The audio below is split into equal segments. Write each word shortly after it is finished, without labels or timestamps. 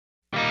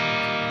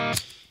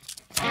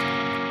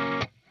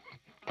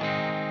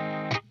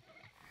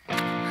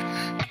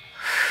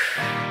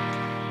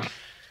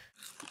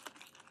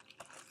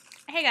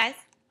Hey guys,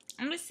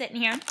 I'm just sitting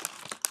here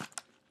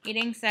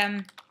eating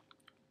some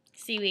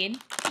seaweed.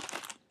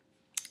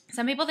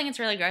 Some people think it's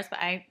really gross, but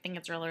I think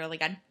it's really, really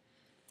good.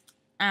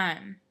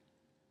 I'm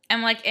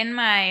like in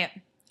my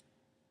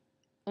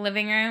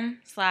living room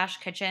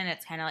 / kitchen.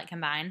 It's kind of like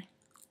combined.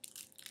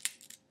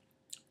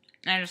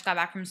 And I just got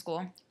back from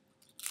school.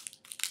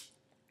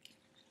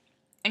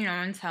 And no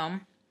one's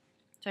home.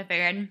 So I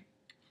figured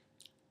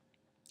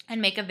I'd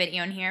make a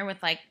video in here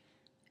with like,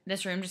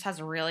 this room just has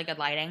really good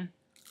lighting.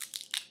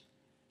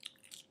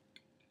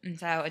 And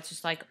so it's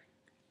just like,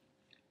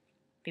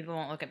 people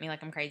won't look at me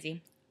like I'm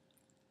crazy.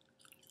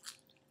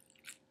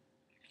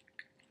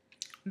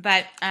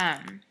 But,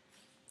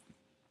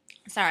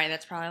 sorry,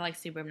 that's probably like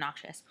super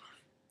obnoxious.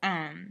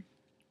 The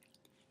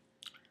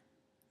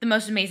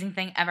most amazing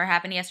thing ever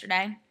happened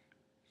yesterday.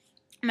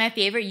 My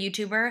favorite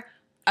YouTuber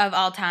of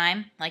all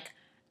time, like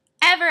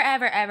ever,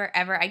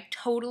 I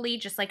totally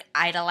just like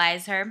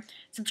idolize her,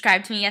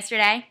 subscribed to me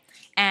yesterday.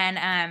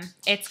 And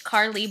it's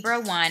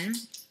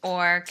Carlibra1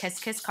 or Kiss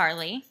Kiss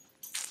Carly.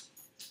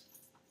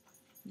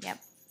 Yep,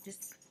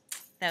 just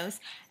those.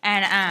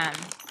 And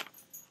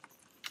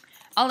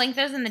I'll link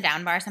those in the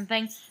down bar or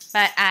something.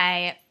 But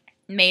I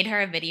made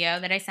her a video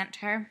that I sent to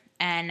her,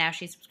 and now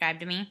she's subscribed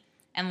to me.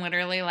 And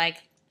literally, like,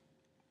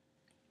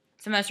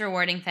 it's the most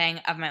rewarding thing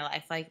of my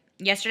life. Like,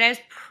 yesterday I was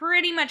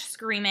pretty much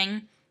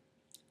screaming.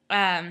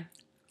 And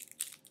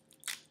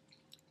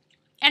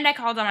I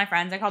called all my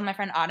friends. I called my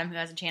friend Autumn, who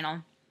has a channel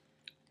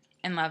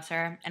and loves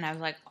her. And I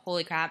was like,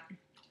 holy crap.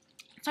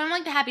 So I'm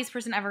like the happiest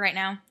person ever right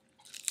now.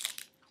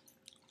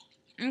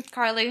 And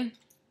Carly,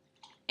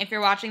 if you're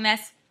watching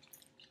this,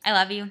 I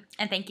love you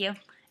and thank you.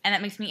 And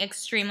that makes me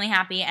extremely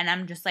happy. And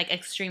I'm just like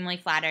extremely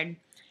flattered.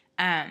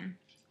 And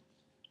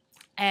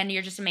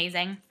you're just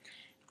amazing.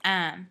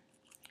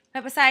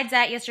 But besides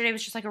that, yesterday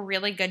was just like a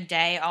really good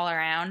day all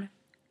around.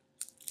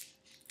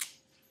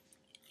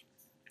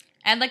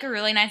 I had like a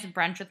really nice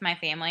brunch with my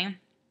family.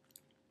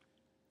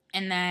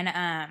 And then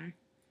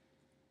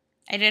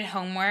I did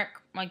homework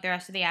like the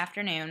rest of the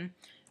afternoon,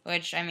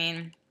 which, I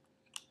mean,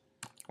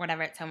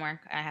 whatever, it's homework.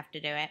 I have to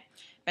do it.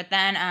 But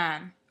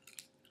then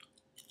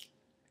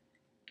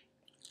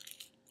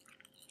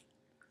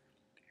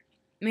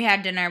we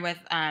had dinner with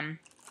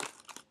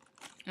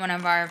one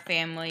of our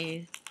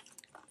family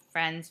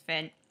friends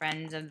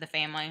of the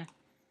family.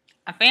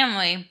 A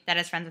family that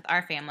is friends with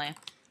our family.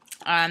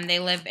 They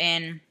live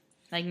in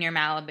like near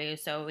Malibu,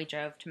 so we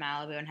drove to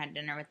Malibu and had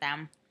dinner with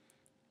them.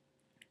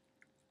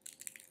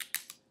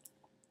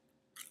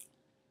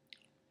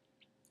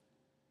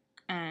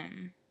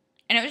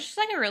 And it was just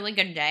like a really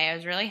good day. I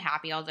was really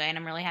happy all day, and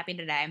I'm really happy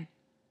today.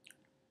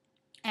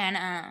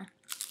 And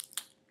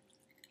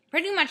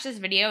pretty much this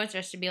video is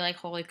just to be like,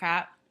 holy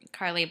crap,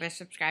 Carlibra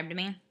subscribed to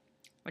me,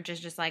 which is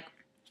just like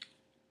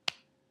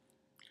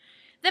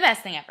the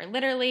best thing ever.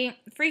 Literally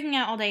freaking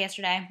out all day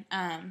yesterday.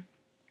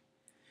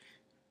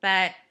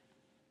 But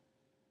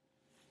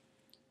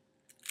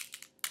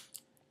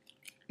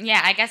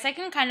yeah, I guess I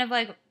can kind of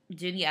like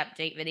do the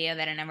update video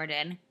that I never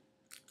did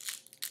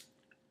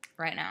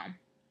right now.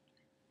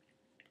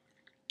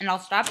 And I'll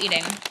stop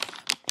eating,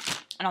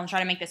 and I'll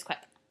try to make this quick.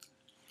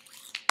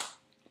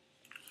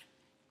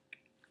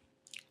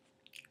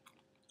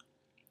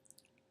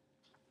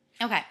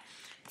 Okay,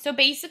 so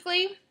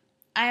basically,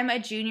 I'm a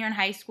junior in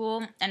high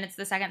school, and it's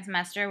the second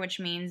semester, which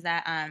means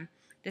that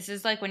this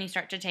is like when you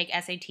start to take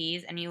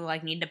SATs, and you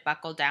like need to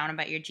buckle down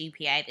about your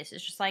GPA. This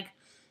is just like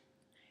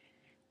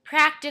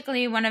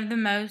practically one of the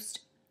most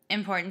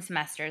important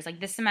semesters.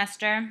 Like this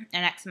semester and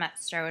next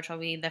semester, which will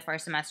be the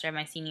first semester of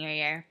my senior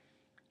year,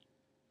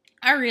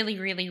 are really,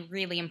 really,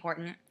 really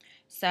important.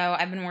 So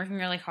I've been working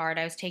really hard.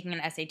 I was taking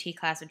an SAT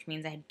class, which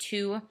means I had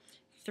 2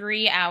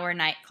 3-hour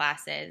night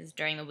classes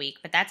during the week,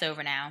 but that's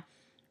over now.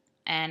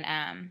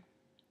 And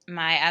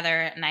my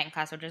other night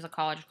class, which is a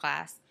college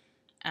class,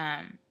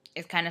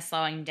 is kind of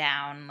slowing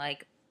down.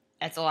 Like,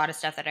 it's a lot of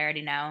stuff that I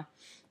already know.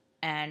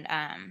 And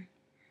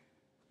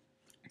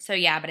so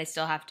yeah, but I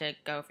still have to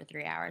go for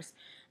 3 hours.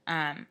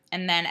 And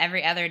then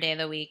every other day of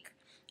the week,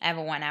 I have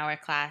a 1-hour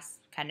class,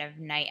 kind of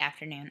night,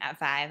 afternoon. At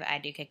 5, I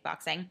do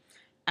kickboxing.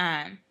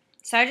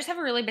 So I just have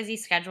a really busy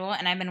schedule,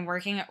 and I've been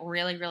working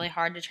really, really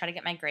hard to try to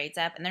get my grades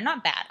up, and they're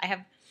not bad.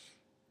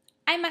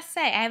 I must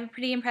say, I have a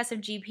pretty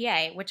impressive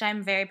GPA, which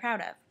I'm very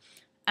proud of.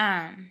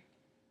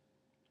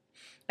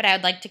 But I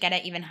would like to get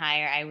it even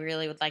higher. I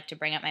really would like to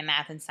bring up my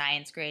math and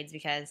science grades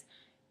because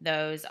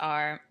those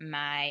are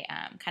my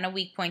kind of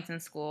weak points in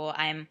school.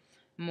 I'm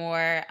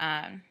more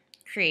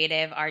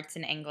creative, arts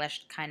and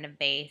English kind of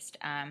based.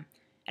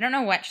 I don't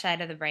know which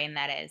side of the brain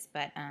that is,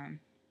 but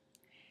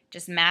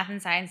just math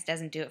and science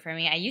doesn't do it for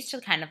me. I used to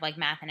kind of like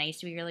math, and I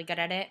used to be really good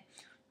at it,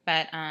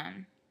 but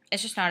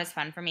it's just not as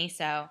fun for me,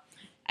 so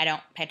I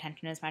don't pay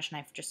attention as much, and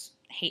I just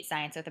hate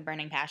science with a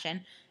burning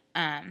passion.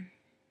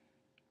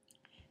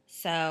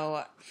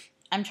 So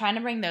I'm trying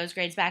to bring those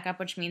grades back up,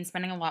 which means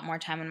spending a lot more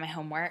time on my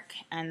homework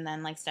and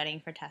then like studying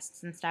for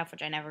tests and stuff,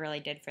 which I never really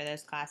did for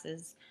those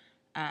classes.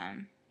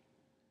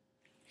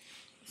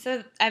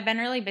 So I've been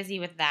really busy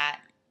with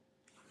that.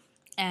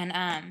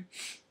 And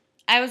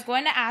I was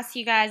going to ask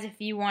you guys if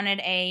you wanted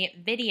a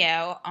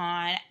video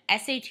on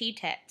SAT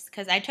tips,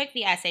 because I took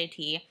the SAT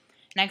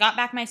and I got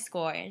back my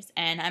scores,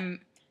 and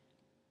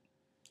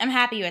I'm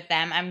happy with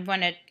them. I'm going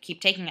to keep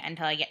taking it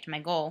until I get to my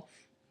goal,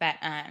 but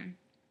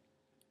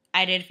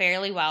I did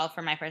fairly well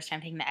for my first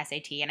time taking the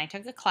SAT, and I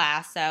took a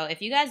class. So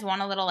if you guys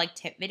want a little like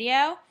tip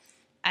video,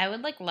 I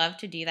would like love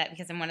to do that,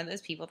 because I'm one of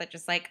those people that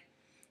just like,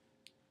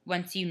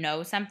 once you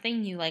know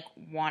something, you like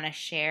want to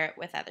share it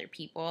with other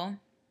people.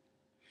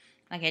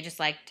 Like, I just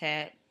like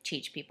to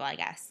teach people, I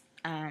guess.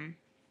 And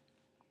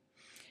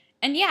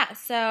yeah,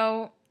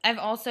 so I've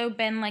also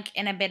been like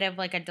in a bit of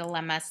like a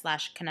dilemma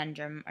 /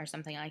 conundrum or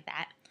something like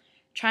that,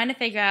 trying to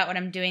figure out what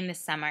I'm doing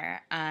this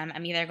summer.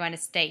 I'm either going to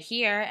stay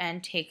here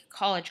and take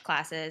college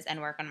classes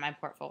and work on my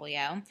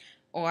portfolio,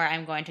 or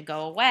I'm going to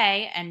go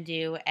away and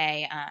do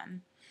a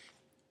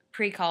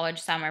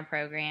pre-college summer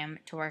program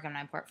to work on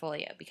my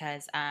portfolio,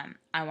 because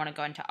I want to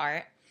go into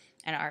art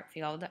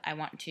field. I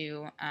want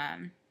to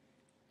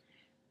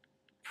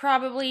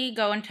probably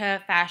go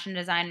into fashion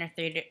design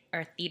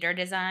or theater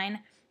design,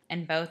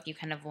 and both you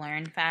kind of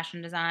learn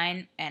fashion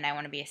design, and I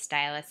want to be a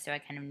stylist, so I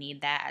kind of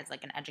need that as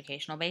like an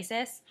educational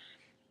basis.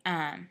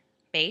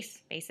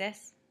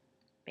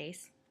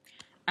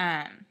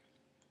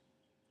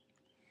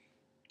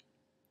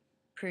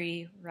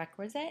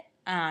 Prerequisite.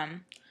 I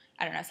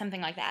don't know,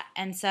 something like that.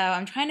 And so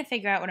I'm trying to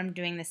figure out what I'm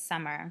doing this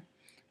summer,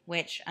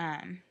 which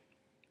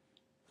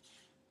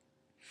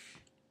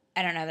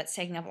I don't know, that's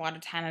taking up a lot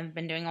of time. I've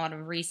been doing a lot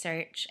of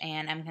research,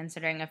 and I'm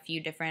considering a few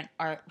different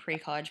art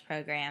pre-college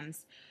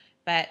programs.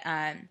 But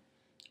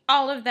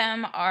all of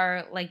them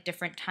are like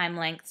different time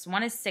lengths.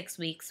 One is 6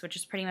 weeks, which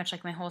is pretty much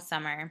like my whole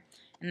summer.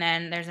 And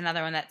then there's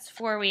another one that's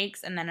 4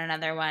 weeks, and then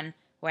another one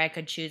where I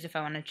could choose if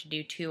I wanted to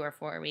do 2 or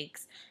 4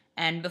 weeks.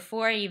 And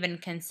before I even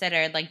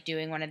considered like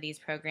doing one of these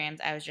programs,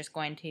 I was just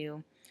going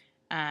to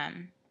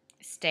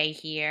stay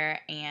here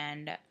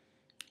and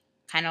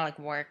kind of like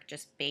work,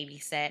 just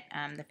babysit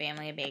the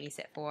family I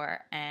babysit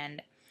for,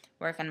 and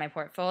work on my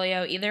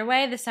portfolio. Either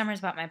way, this summer's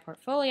about my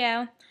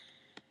portfolio.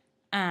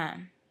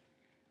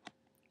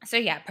 So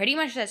yeah, pretty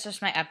much that's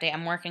just my update.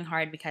 I'm working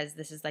hard because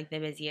this is like the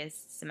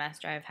busiest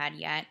semester I've had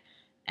yet.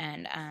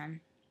 And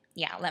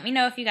yeah, let me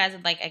know if you guys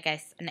would like, I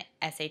guess, an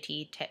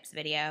SAT tips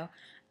video.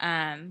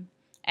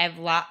 I have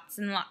lots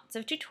and lots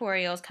of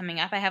tutorials coming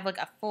up. I have like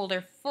a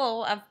folder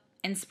full of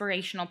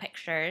inspirational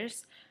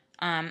pictures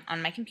on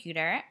my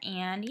computer,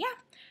 and yeah.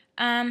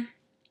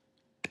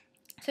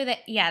 So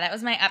that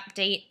was my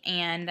update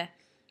and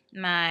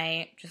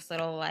my just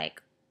little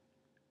like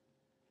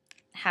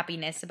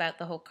happiness about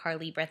the whole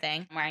Carlibra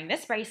thing. I'm wearing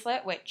this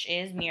bracelet, which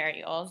is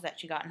Muriel's, that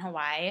she got in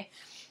Hawaii.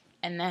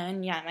 And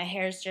then, yeah, my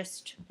hair is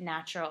just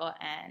natural,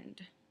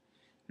 and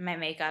my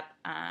makeup,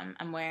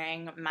 I'm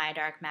wearing My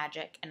Dark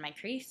Magic in my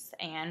crease,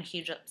 and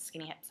huge lips,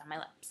 skinny hips on my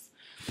lips.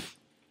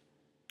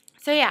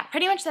 So yeah,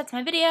 pretty much that's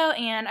my video,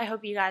 and I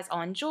hope you guys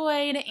all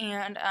enjoyed,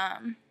 and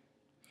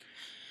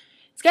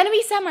it's gonna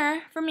be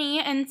summer for me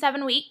in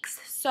 7 weeks,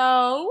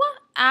 so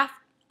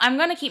I'm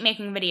gonna keep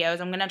making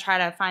videos. I'm gonna try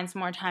to find some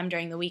more time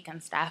during the week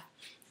and stuff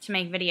to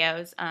make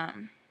videos,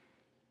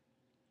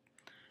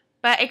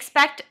 but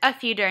expect a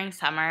few during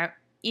summer.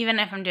 Even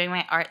if I'm doing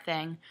my art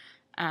thing,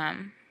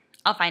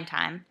 I'll find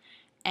time.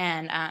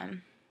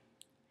 And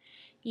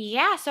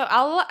yeah, so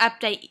I'll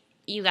update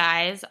you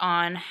guys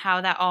on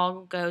how that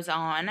all goes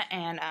on,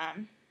 and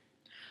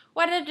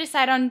what I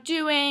decide on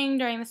doing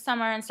during the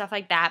summer and stuff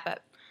like that.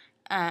 But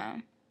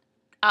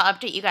I'll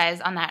update you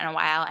guys on that in a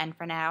while, and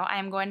for now,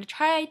 I'm going to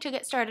try to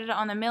get started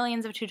on the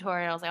millions of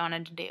tutorials I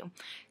wanted to do.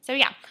 So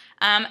yeah,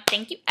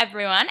 thank you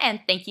everyone,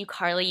 and thank you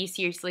Carly, you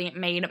seriously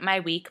made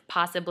my week,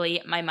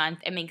 possibly my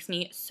month. It makes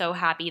me so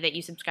happy that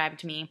you subscribed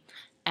to me,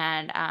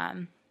 and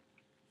I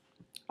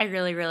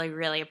really, really,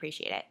 really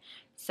appreciate it.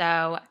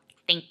 So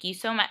thank you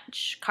so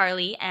much,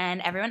 Carly,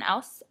 and everyone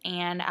else,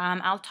 and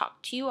I'll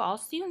talk to you all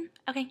soon.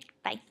 Okay,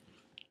 bye.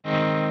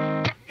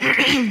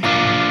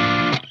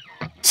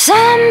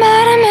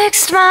 Somebody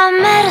mixed my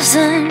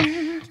medicine.